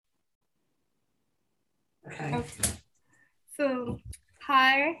Okay. Okay. So,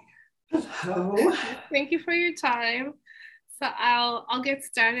 hi. Hello. Thank you for your time. So I'll get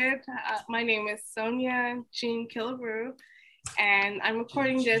started. My name is Sonia Jean Killebrew, and I'm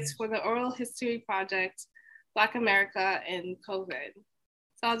recording this for the Oral History Project, Black America and COVID.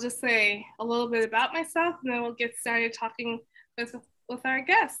 So I'll just say a little bit about myself, and then we'll get started talking with our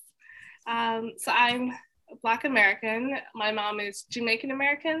guests. So I'm Black American. My mom is Jamaican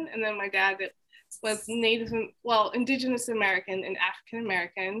American, and then my dad was Indigenous American and African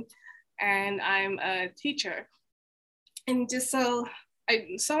American, and I'm a teacher. And just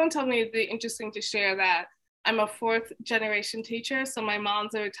someone told me it'd be interesting to share that I'm a fourth generation teacher. So my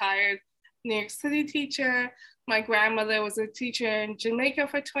mom's a retired New York City teacher. My grandmother was a teacher in Jamaica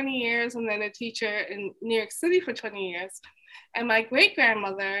for 20 years, and then a teacher in New York City for 20 years. And my great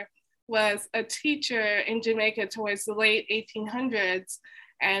grandmother was a teacher in Jamaica towards the late 1800s.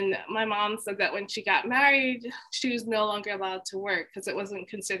 And my mom said that when she got married, she was no longer allowed to work because it wasn't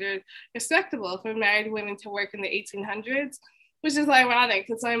considered respectable for married women to work in the 1800s, which is ironic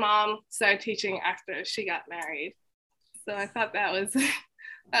because my mom started teaching after she got married. So I thought that was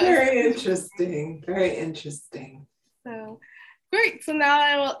very interesting. Very interesting. So great. So now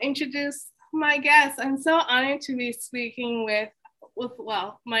I will introduce my guest. I'm so honored to be speaking with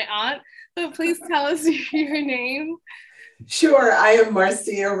my aunt. So please tell us your name. Sure, I am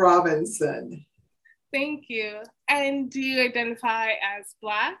Marcia Robinson. Thank you. And do you identify as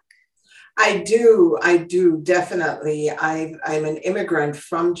Black? I do, definitely. I'm an immigrant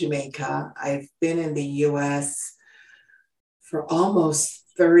from Jamaica. I've been in the US for almost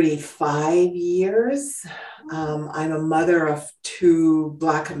 35 years. I'm a mother of two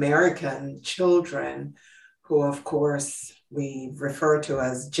Black American children who, of course, we refer to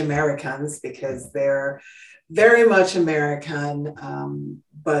as Jamaicans because they're very much American,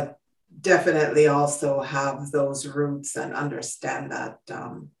 but definitely also have those roots and understand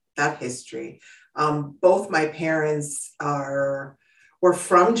that history. Both my parents were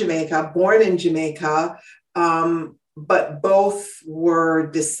from Jamaica, born in Jamaica, but both were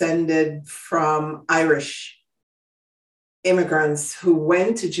descended from Irish immigrants who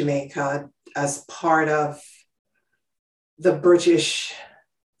went to Jamaica as part of the British,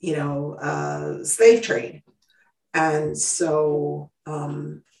 slave trade. And so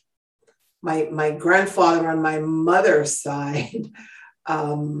my grandfather on my mother's side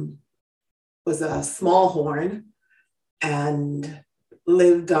was a small horn and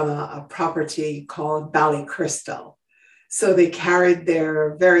lived on a property called Ballycrystal. So they carried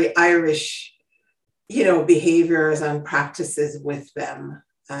their very Irish, behaviors and practices with them.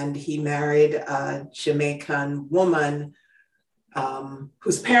 And he married a Jamaican woman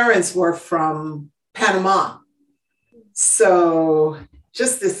whose parents were from Panama. So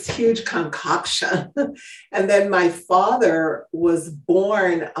just this huge concoction. And then my father was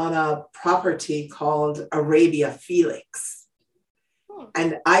born on a property called Arabia Felix.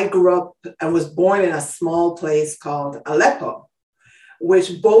 And I grew up and was born in a small place called Aleppo,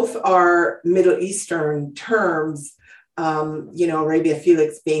 which both are Middle Eastern terms, Arabia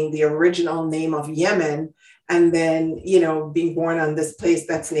Felix being the original name of Yemen, and then, being born on this place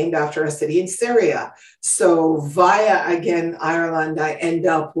that's named after a city in Syria. So via, again, Ireland, I end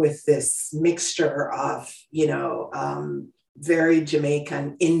up with this mixture of, very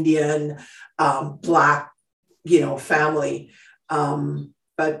Jamaican, Indian, Black, family.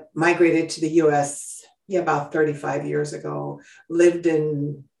 But migrated to the US, about 35 years ago, lived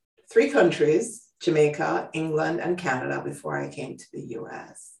in 3 countries, Jamaica, England, and Canada before I came to the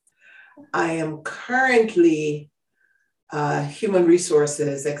US. I am currently a human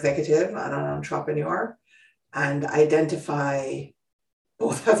resources executive and an entrepreneur, and identify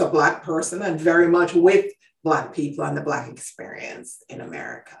both as a Black person and very much with Black people and the Black experience in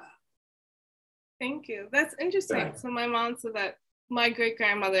America. Thank you. That's interesting. Right. So my mom said that my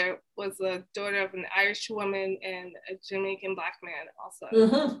great-grandmother was the daughter of an Irish woman and a Jamaican Black man also.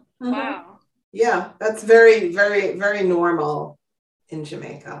 Mm-hmm. Mm-hmm. Wow. Yeah, that's very, very, very normal in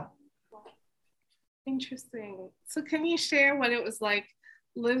Jamaica. Interesting. So can you share what it was like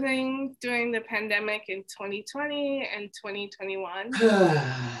living during the pandemic in 2020 and 2021?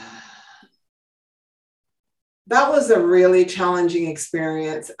 That was a really challenging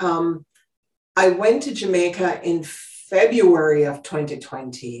experience. I went to Jamaica in February of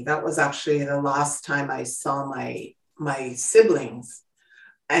 2020. That was actually the last time I saw my siblings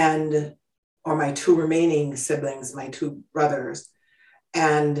or my 2 remaining siblings, my 2 brothers.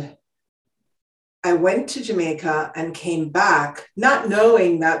 And I went to Jamaica and came back not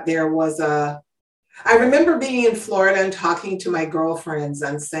knowing that there was I remember being in Florida and talking to my girlfriends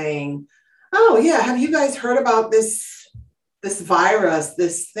and saying, oh yeah, have you guys heard about this virus,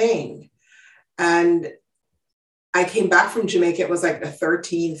 this thing? And I came back from Jamaica, it was like the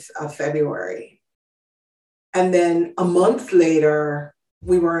 13th of February. And then a month later,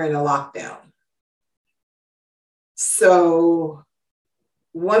 we were in a lockdown. So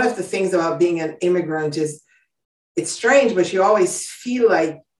one of the things about being an immigrant is it's strange, but you always feel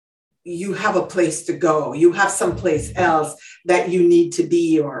like you have a place to go. You have someplace else that you need to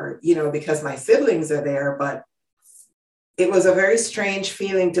be, or, because my siblings are there, but it was a very strange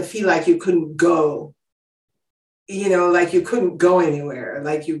feeling to feel like you couldn't go, like you couldn't go anywhere.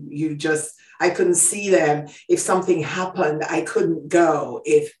 Like I couldn't see them. If something happened, I couldn't go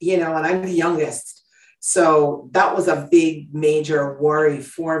and I'm the youngest. So that was a big, major worry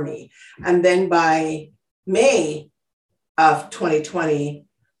for me. And then by May of 2020,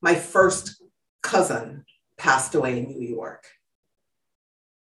 my first cousin passed away in New York.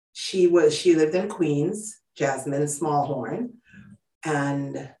 She lived in Queens, Jasmine Smallhorn,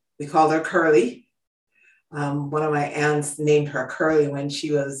 and we called her Curly. One of my aunts named her Curly when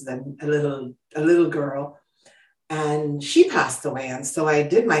she was a little girl, and she passed away. And so I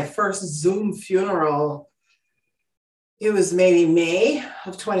did my first Zoom funeral. It was maybe May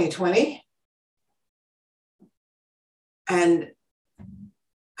of 2020. And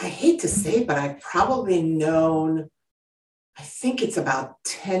I hate to say, but I've probably known, I think it's about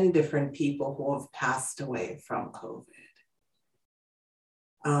 10 different people who have passed away from COVID.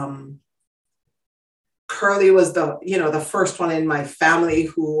 Curly was the first one in my family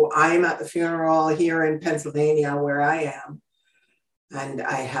who I'm at the funeral here in Pennsylvania where I am. And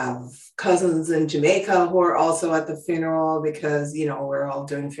I have cousins in Jamaica who are also at the funeral because, we're all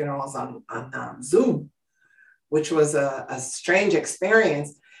doing funerals on Zoom, which was a strange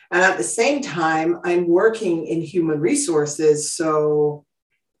experience. And at the same time, I'm working in human resources. So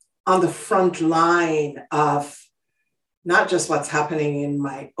on the front line of not just what's happening in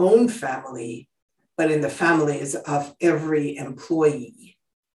my own family, but in the families of every employee.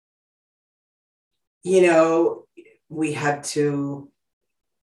 We had to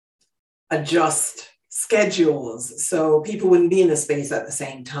adjust schedules so people wouldn't be in the space at the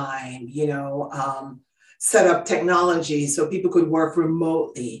same time, set up technology so people could work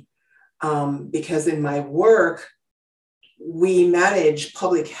remotely. Because in my work, we manage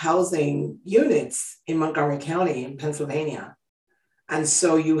public housing units in Montgomery County in Pennsylvania. And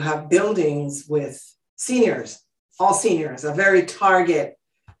so you have buildings with seniors, all seniors, a very target,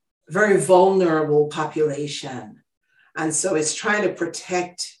 very vulnerable population. And so it's trying to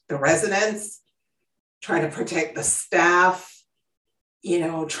protect the residents, trying to protect the staff,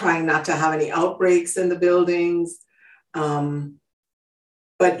 trying not to have any outbreaks in the buildings.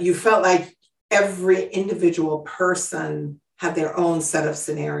 But you felt like every individual person had their own set of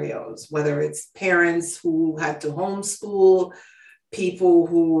scenarios, whether it's parents who had to homeschool, people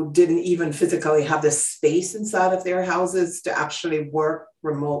who didn't even physically have the space inside of their houses to actually work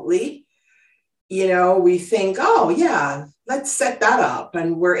remotely. We think, oh yeah, let's set that up.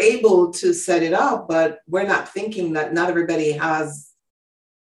 And we're able to set it up, but we're not thinking that not everybody has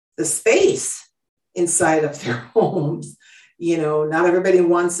the space inside of their homes. Not everybody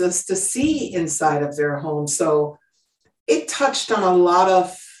wants us to see inside of their home. So it touched on a lot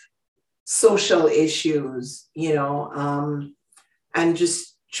of social issues, and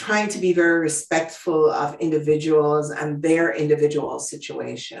just trying to be very respectful of individuals and their individual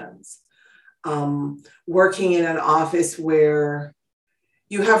situations. Working in an office where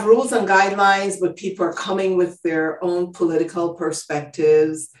you have rules and guidelines, but people are coming with their own political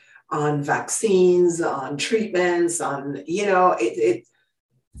perspectives on vaccines, on treatments, on,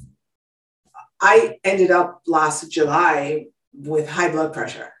 I ended up last July with high blood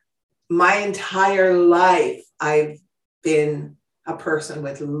pressure. My entire life, I've been a person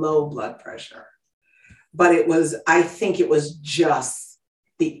with low blood pressure, but I think it was just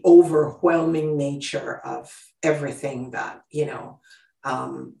the overwhelming nature of everything that,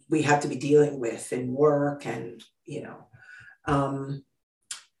 we had to be dealing with in work and,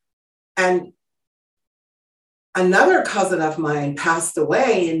 and another cousin of mine passed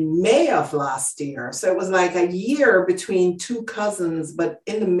away in May of last year. So it was like a year between two cousins, but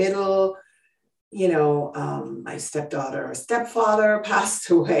in the middle, my stepfather passed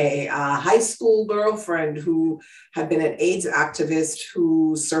away, a high school girlfriend who had been an AIDS activist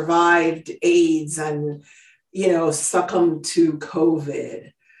who survived AIDS and, succumbed to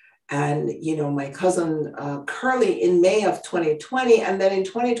COVID. And, my cousin Curly in May of 2020. And then in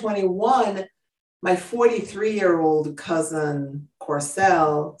 2021, my 43-year-old cousin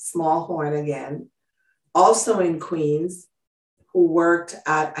Corcel, Smallhorn again, also in Queens, who worked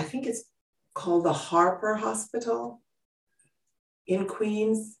at, I think it's called the Harper Hospital in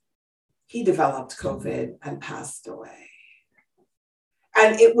Queens. He developed COVID and passed away.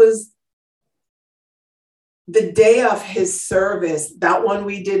 And it was the day of his service, that one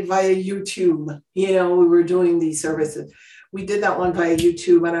we did via YouTube. You know, we were doing these services. We did that one via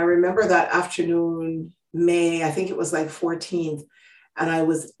YouTube. And I remember that afternoon, May, I think it was like 14th, and I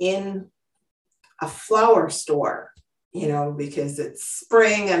was in a flower store, you know, because it's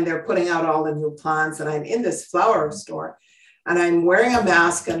spring and they're putting out all the new plants. And I'm in this flower store and I'm wearing a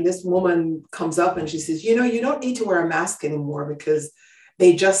mask. And this woman comes up and she says, you know, you don't need to wear a mask anymore because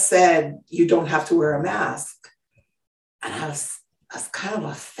they just said you don't have to wear a mask. And I was kind of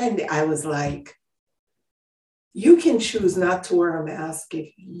offended. I was like, you can choose not to wear a mask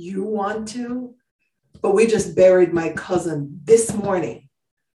if you want to, but we just buried my cousin this morning,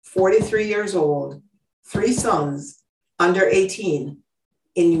 43 years old, 3 sons, under 18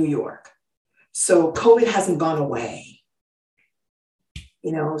 in New York. So COVID hasn't gone away,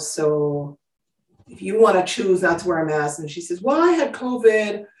 you know, so if you want to choose not to wear a mask, and she says, well, I had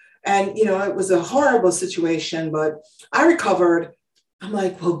COVID and, you know, it was a horrible situation, but I recovered. I'm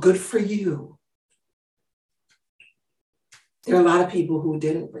like, well, good for you. There are a lot of people who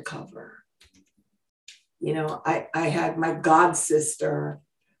didn't recover. You know, I had my god sister,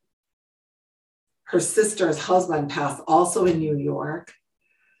 her sister's husband passed also in New York.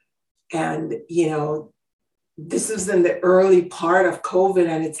 And, you know, this was in the early part of COVID.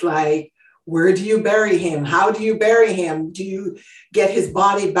 And it's like, where do you bury him? How do you bury him? Do you get his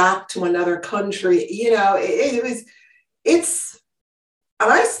body back to another country? You know, and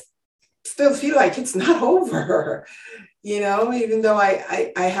I still feel like it's not over, you know, even though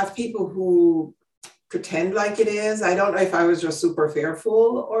I have people who pretend like it is. I don't know if I was just super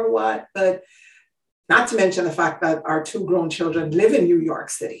fearful or what, but not to mention the fact that our 2 grown children live in New York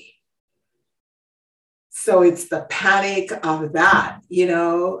City. So it's the panic of that, you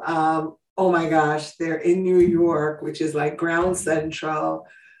know, oh my gosh, they're in New York, which is like ground central.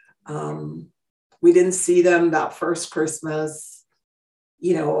 We didn't see them that first Christmas.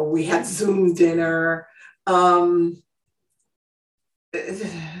 You know, we had Zoom dinner.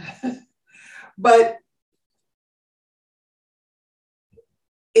 But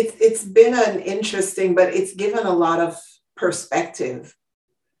it's been an interesting, but it's given a lot of perspective,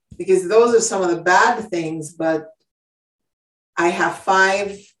 because those are some of the bad things. But I have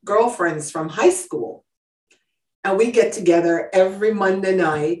 5 girlfriends from high school, and we get together every Monday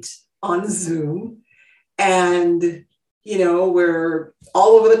night on Zoom, and, you know, we're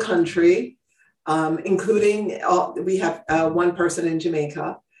all over the country, including, we have 1 person in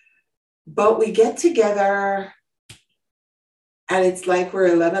Jamaica, but we get together and it's like we're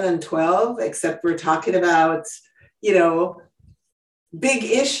 11 and 12, except we're talking about, you know, big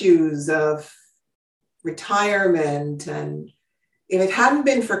issues of retirement. And if it hadn't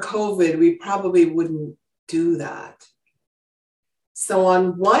been for COVID, we probably wouldn't do that. So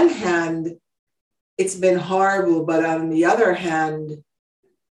on one hand, it's been horrible, but on the other hand,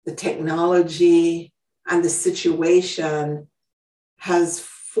 the technology and the situation has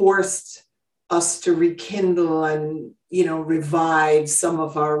forced us to rekindle and, you know, revive some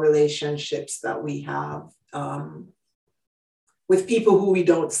of our relationships that we have with people who we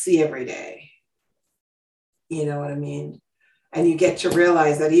don't see every day. You know what I mean? And you get to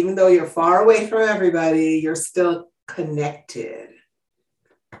realize that even though you're far away from everybody, you're still connected.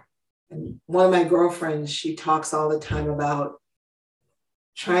 And one of my girlfriends, she talks all the time about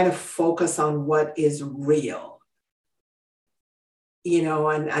trying to focus on what is real, you know,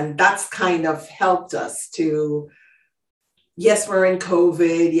 and that's kind of helped us to, yes, we're in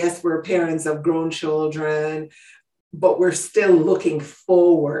COVID, yes, we're parents of grown children, but we're still looking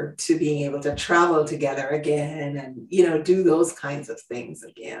forward to being able to travel together again and, you know, do those kinds of things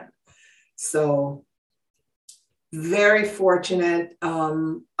again. So very fortunate.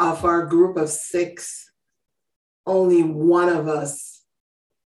 Of our group of 6, only one of us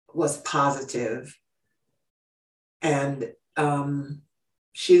was positive. And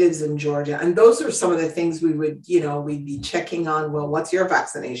she lives in Georgia. And those are some of the things we would, you know, we'd be checking on. Well, what's your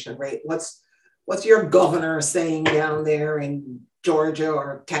vaccination rate? What's your governor saying down there in Georgia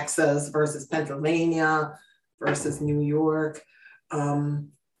or Texas versus Pennsylvania versus New York?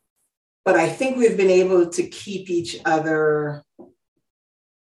 But I think we've been able to keep each other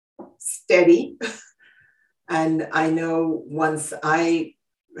steady. And I know once I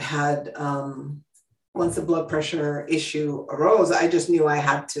had, once the blood pressure issue arose, I just knew I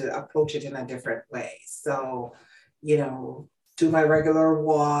had to approach it in a different way. So, you know, do my regular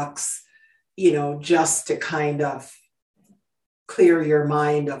walks, you know, just to kind of clear your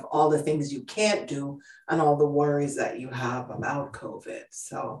mind of all the things you can't do and all the worries that you have about COVID.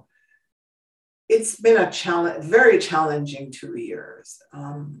 So it's been a very challenging 2 years.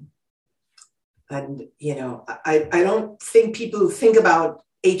 And, you know, I don't think people think about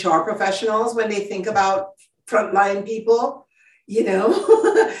HR professionals when they think about frontline people, you know,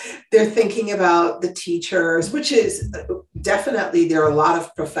 they're thinking about the teachers, which is definitely, there are a lot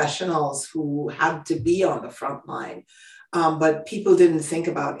of professionals who had to be on the front line, but people didn't think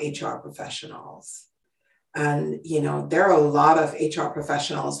about HR professionals. And, you know, there are a lot of HR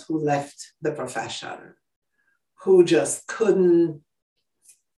professionals who left the profession, who just couldn't,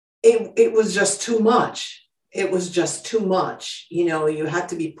 it was just too much. It was just too much. You know, you had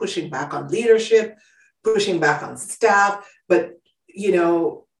to be pushing back on leadership, pushing back on staff. But, you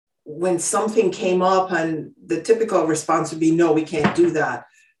know, when something came up and the typical response would be, no, we can't do that.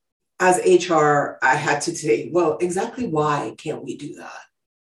 As HR, I had to say, well, exactly why can't we do that?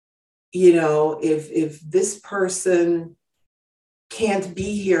 You know, if this person can't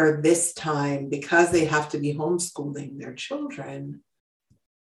be here this time because they have to be homeschooling their children,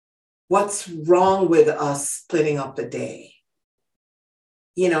 what's wrong with us splitting up the day?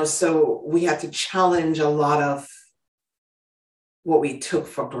 You know, so we had to challenge a lot of what we took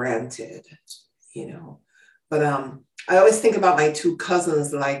for granted, you know. But I always think about my two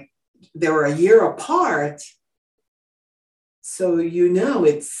cousins, like they were a year apart. So, you know,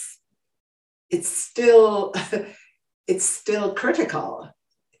 it's still, it's still critical.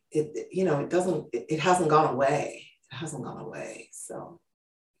 You know, it hasn't gone away. It hasn't gone away, so.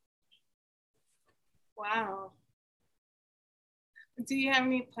 Wow. Do you have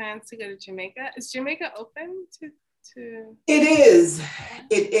any plans to go to Jamaica? Is Jamaica open to? It is.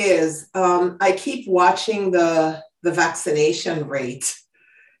 It is. I keep watching the vaccination rate,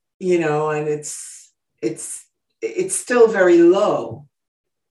 you know, and it's still very low,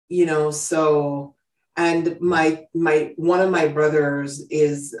 you know. So, and one of my brothers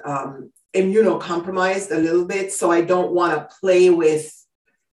is immunocompromised a little bit, so I don't want to play with,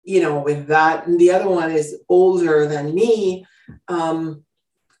 you know, with that. And the other one is older than me.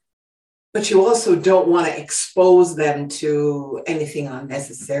 But you also don't want to expose them to anything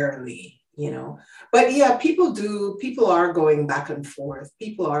unnecessarily, you know. But yeah, people are going back and forth.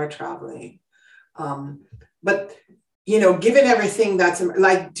 People are traveling. But, you know, given everything that's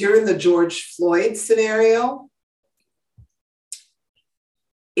like during the George Floyd scenario,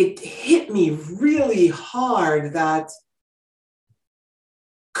 it hit me really hard that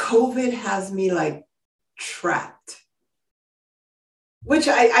COVID has me like trapped. Which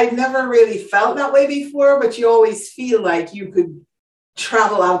I never really felt that way before, but you always feel like you could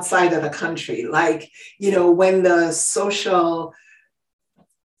travel outside of the country. Like, you know, when the social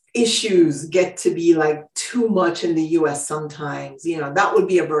issues get to be like too much in the US sometimes, you know, that would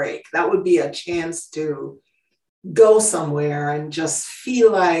be a break. That would be a chance to go somewhere and just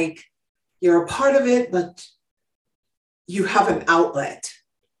feel like you're a part of it, but you have an outlet.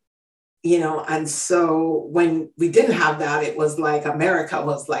 You know, and so when we didn't have that, it was like America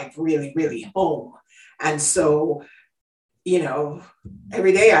was like really, really home. And so, you know,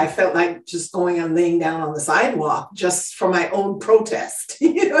 every day I felt like just going and laying down on the sidewalk just for my own protest.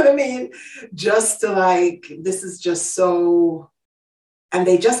 You know what I mean? Just to like, this is just so, and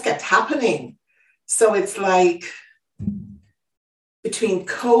they just kept happening. So it's like between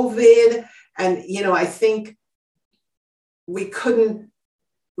COVID and, you know, I think we couldn't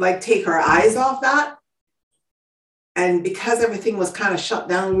like take our eyes off that. And because everything was kind of shut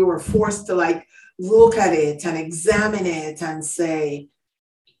down, we were forced to like look at it and examine it and say,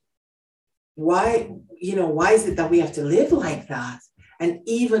 why, you know, why is it that we have to live like that? And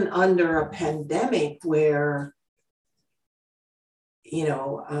even under a pandemic where, you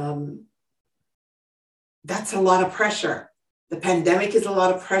know, that's a lot of pressure. The pandemic is a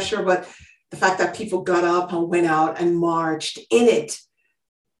lot of pressure, but the fact that people got up and went out and marched in it,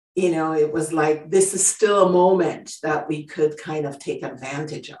 you know, it was like, this is still a moment that we could kind of take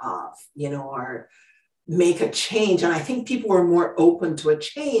advantage of, you know, or make a change. And I think people were more open to a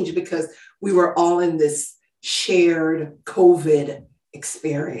change because we were all in this shared COVID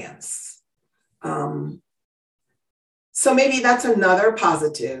experience. So maybe that's another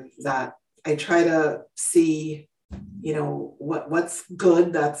positive that I try to see, you know, what's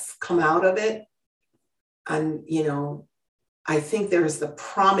good that's come out of it. And, you know, I think there's the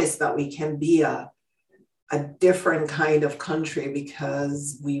promise that we can be a different kind of country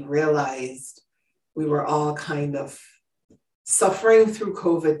because we realized we were all kind of suffering through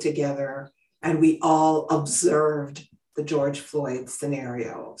COVID together, and we all observed the George Floyd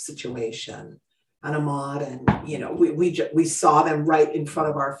scenario situation. and Ahmaud, and we saw them right in front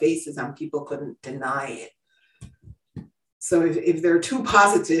of our faces, and people couldn't deny it. So if there are two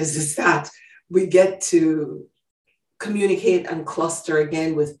positives, is that we get to communicate and cluster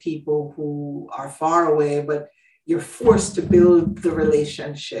again with people who are far away, but you're forced to build the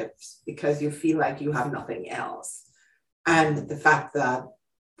relationships because you feel like you have nothing else. And the fact that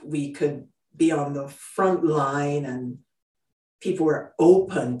we could be on the front line and people were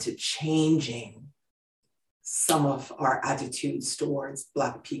open to changing some of our attitudes towards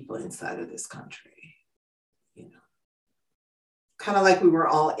Black people inside of this country, kind of like we were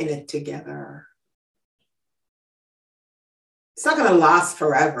all in it together. It's not going to last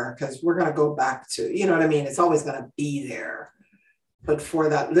forever because we're going to go back to, you know what I mean? It's always going to be there. But for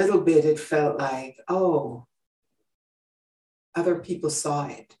that little bit, it felt like, oh, other people saw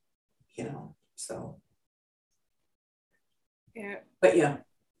it, so. Yeah. But yeah.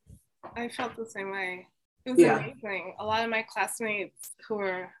 I felt the same way. It was amazing. A lot of my classmates who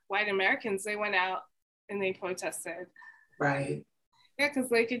were white Americans, they went out and they protested. Right. Yeah, because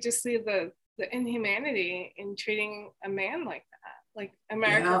they could just see the inhumanity in treating a man like that. Like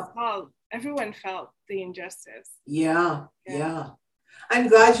America everyone felt the injustice. Yeah. I'm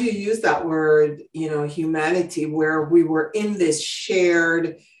glad you used that word, humanity, where we were in this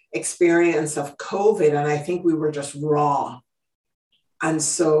shared experience of COVID, and I think we were just raw. And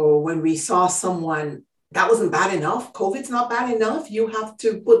so when we saw someone, that wasn't bad enough. COVID's not bad enough. You have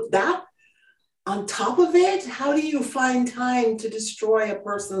to put that on top of it. How do you find time to destroy a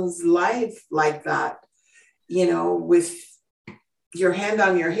person's life like that? With your hand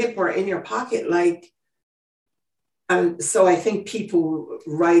on your hip or in your pocket, and so I think people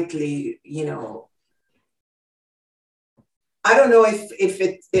rightly, I don't know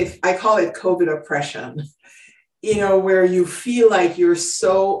if I call it COVID oppression, where you feel like you're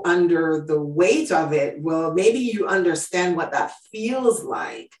so under the weight of it. Well, maybe you understand what that feels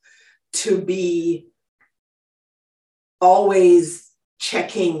like to be always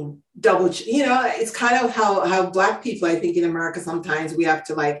checking, it's kind of how Black people, I think in America, sometimes we have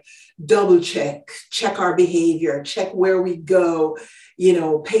to double check our behavior, check where we go,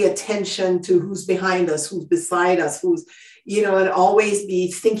 pay attention to who's behind us, who's beside us, who's, and always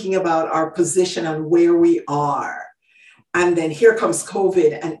be thinking about our position and where we are. And then here comes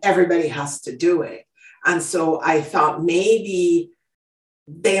COVID and everybody has to do it. And so I thought maybe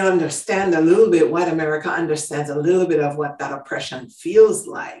they understand a little bit, white America understands a little bit of what that oppression feels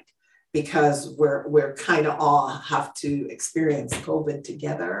like, because we're kind of all have to experience COVID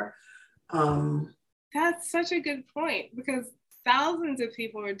together. That's such a good point, because thousands of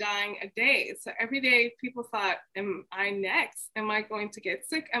people were dying a day. So every day people thought, am I next? Am I going to get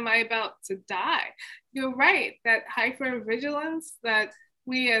sick? Am I about to die? You're right, that hypervigilance that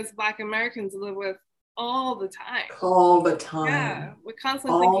we as Black Americans live with all the time. All the time. Yeah, we're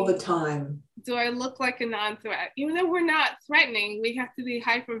constantly thinking, all the time. Do I look like a non-threat? Even though we're not threatening, we have to be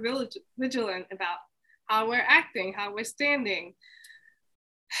hyper-vigilant about how we're acting, how we're standing.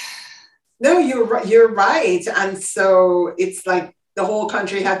 No, you're right. And so it's like the whole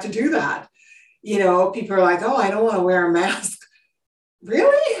country had to do that. People are like, oh, I don't want to wear a mask.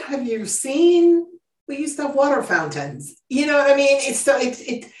 Really? Have you seen, we used to have water fountains. You know what I mean? It's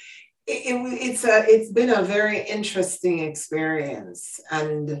been a very interesting experience.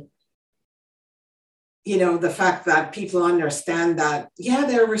 And, the fact that people understand that,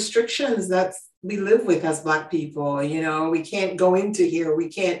 there are restrictions that we live with as Black people. We can't go into here. We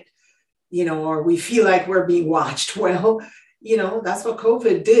can't, or we feel like we're being watched. Well, that's what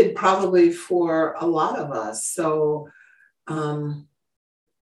COVID did probably for a lot of us. So I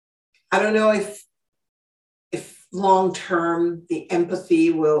don't know if long-term the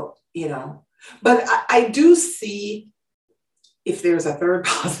empathy will, but I do see, if there's a third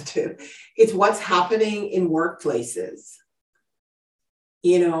positive, it's what's happening in workplaces,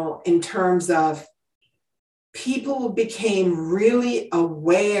 in terms of people became really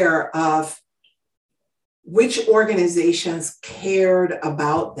aware of which organizations cared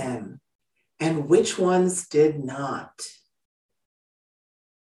about them and which ones did not.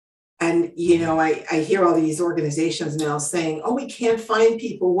 And, I hear all these organizations now saying, oh, we can't find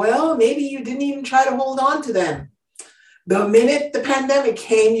people. Well, maybe you didn't even try to hold on to them. The minute the pandemic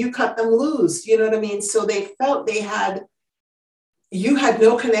came, you cut them loose. You know what I mean? So they felt you had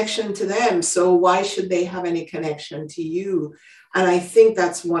no connection to them. So why should they have any connection to you? And I think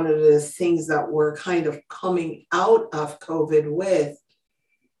that's one of the things that we're kind of coming out of COVID with,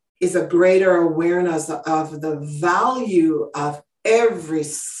 is a greater awareness of the value of every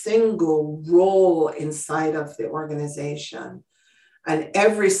single role inside of the organization. And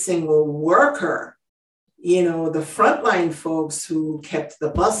every single worker, you know, the frontline folks who kept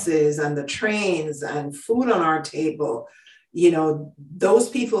the buses and the trains and food on our table, you know, those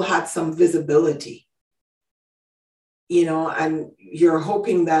people had some visibility, you know, and you're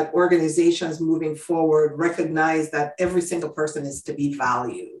hoping that organizations moving forward recognize that every single person is to be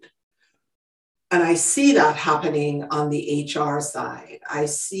valued. And I see that happening on the HR side. I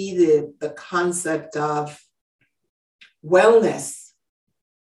see the concept of wellness,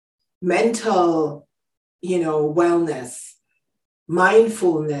 mental, you know, wellness,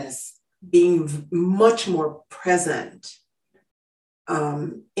 mindfulness being much more present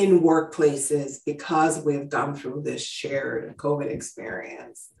in workplaces because we've gone through this shared COVID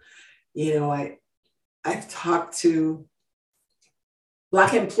experience. You know, I've talked to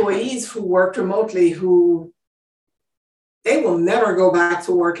Black employees who worked remotely who they will never go back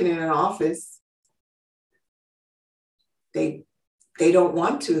to working in an office. They don't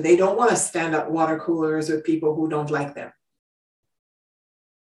want to. They don't want to stand at water coolers with people who don't like them.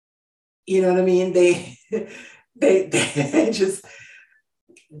 You know what I mean? They just,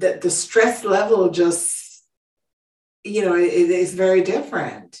 the stress level just, you know, it is very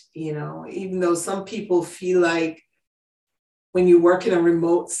different, you know, even though some people feel like when you work in a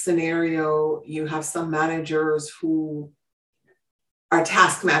remote scenario, you have some managers who are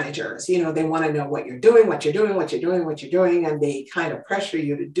task managers. You know, they want to know what you're doing, and they kind of pressure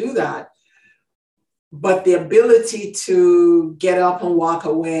you to do that. But the ability to get up and walk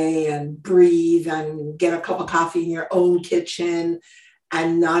away and breathe and get a cup of coffee in your own kitchen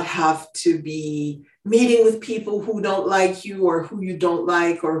and not have to be meeting with people who don't like you or who you don't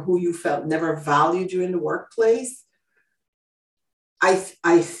like or who you felt never valued you in the workplace. I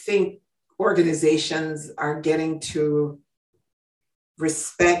think organizations are getting to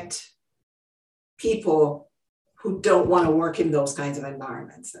respect people who don't want to work in those kinds of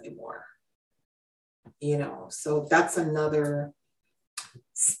environments anymore. You know, so that's another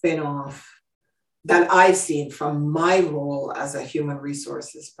spin-off that I've seen from my role as a human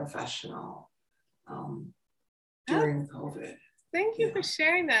resources professional during COVID. Thank you for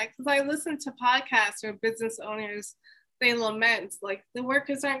sharing that, because I listen to podcasts where business owners, they lament like the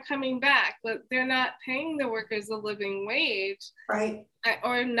workers aren't coming back, but they're not paying the workers a living wage, right?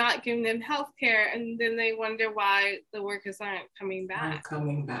 Or not giving them health care, and then they wonder why the workers aren't coming back.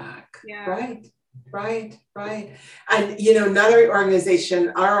 Yeah. Right. And, you know, another organization,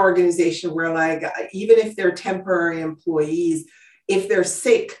 our organization, we're like, even if they're temporary employees, if they're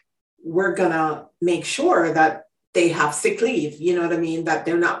sick, we're gonna make sure that they have sick leave, you know what I mean? That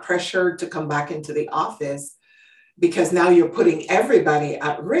they're not pressured to come back into the office, because now you're putting everybody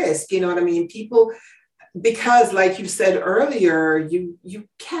at risk, you know what I mean? People, because like you said earlier, you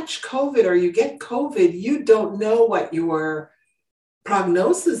catch COVID or you get COVID, you don't know what your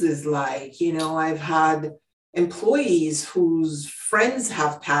prognosis is like. You know, I've had employees whose friends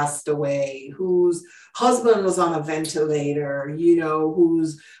have passed away, whose husband was on a ventilator, you know,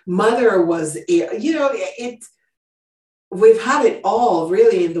 whose mother was, you know, we've had it all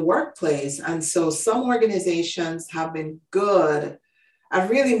really in the workplace. And so some organizations have been good at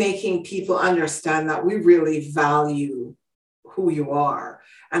really making people understand that we really value who you are.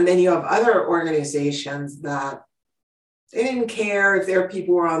 And then you have other organizations that they didn't care if their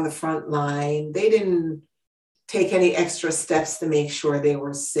people were on the front line. They didn't take any extra steps to make sure they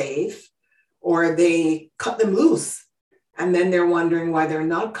were safe, or they cut them loose. And then they're wondering why they're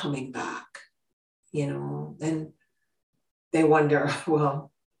not coming back, you know, and they wonder,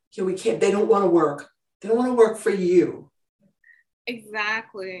 well, we can't, they don't want to work. They don't want to work for you.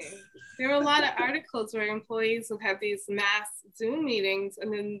 Exactly. There were a lot of articles where employees would have these mass Zoom meetings,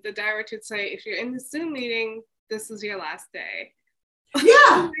 and then the director would say, if you're in the Zoom meeting, this is your last day.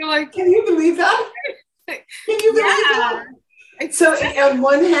 Yeah. You're like, can you believe that? Can you believe that? So on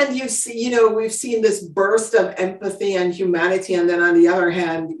one hand, you see, you know, we've seen this burst of empathy and humanity. And then on the other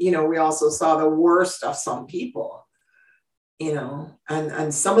hand, you know, we also saw the worst of some people, you know,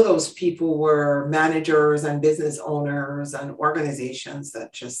 and some of those people were managers and business owners and organizations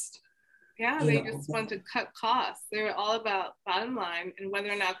that just, they just want to cut costs. They were all about bottom line and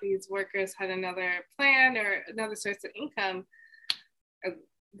whether or not these workers had another plan or another source of income.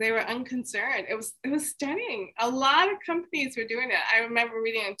 They were unconcerned. It was stunning. A lot of companies were doing it. I remember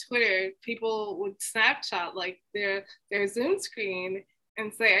reading on Twitter, people would snapshot like their Zoom screen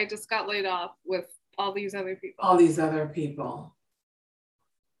and say, I just got laid off with all these other people.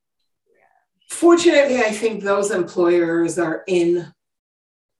 Yeah. Fortunately, I think those employers are in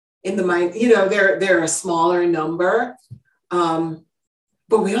the mind, you know, they're a smaller number. But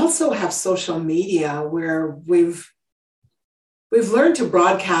we also have social media where we've we've learned to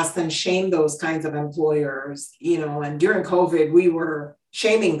broadcast and shame those kinds of employers, you know, and during COVID, we were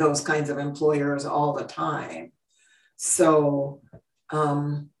shaming those kinds of employers all the time. So,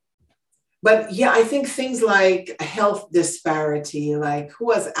 but yeah, I think things like health disparity, like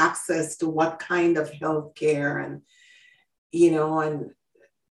who has access to what kind of health care, and, you know, and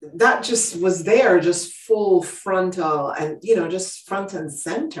that just was there, just full frontal and, you know, just front and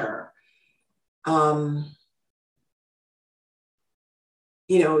center.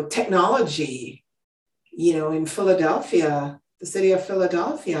 You know, technology, you know, in Philadelphia, the city of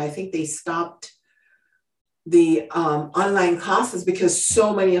Philadelphia, I think they stopped the online classes because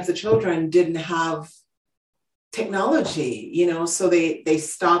so many of the children didn't have technology, you know, so they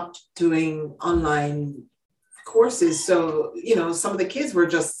stopped doing online courses. So, you know, some of the kids were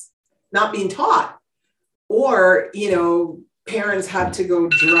just not being taught, or, you know, parents had to go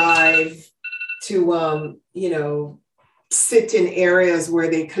drive to, you know, sit in areas where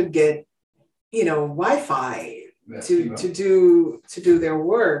they could get, you know, Wi-Fi to do their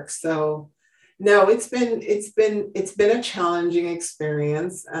work. So no, it's been a challenging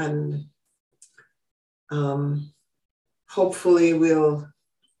experience, and hopefully we'll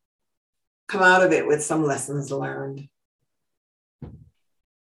come out of it with some lessons learned.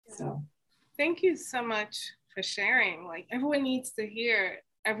 So thank you so much for sharing. Like, everyone needs to hear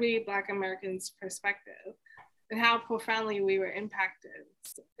every Black American's perspective and how profoundly we were impacted.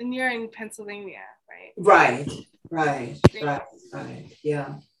 And you're in Pennsylvania, right? Right.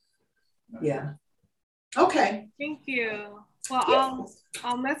 Yeah. Okay. Thank you. Well, yeah.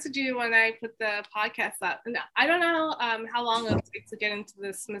 I'll message you when I put the podcast up. And I don't know how long it'll take to get into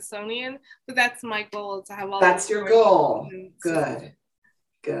the Smithsonian, but that's my goal, to have all. That's your goal. Good.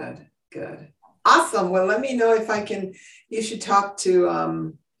 Awesome. Well, let me know if I can. You should talk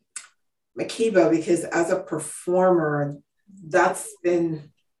to Makiba, because as a performer, that's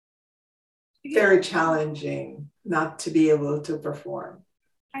been very challenging not to be able to perform.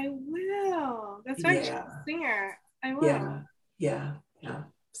 I will. That's why she's a singer. I will. Yeah.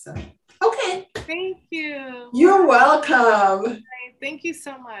 So, okay. Thank you. You're welcome. Thank you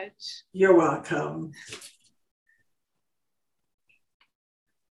so much. You're welcome.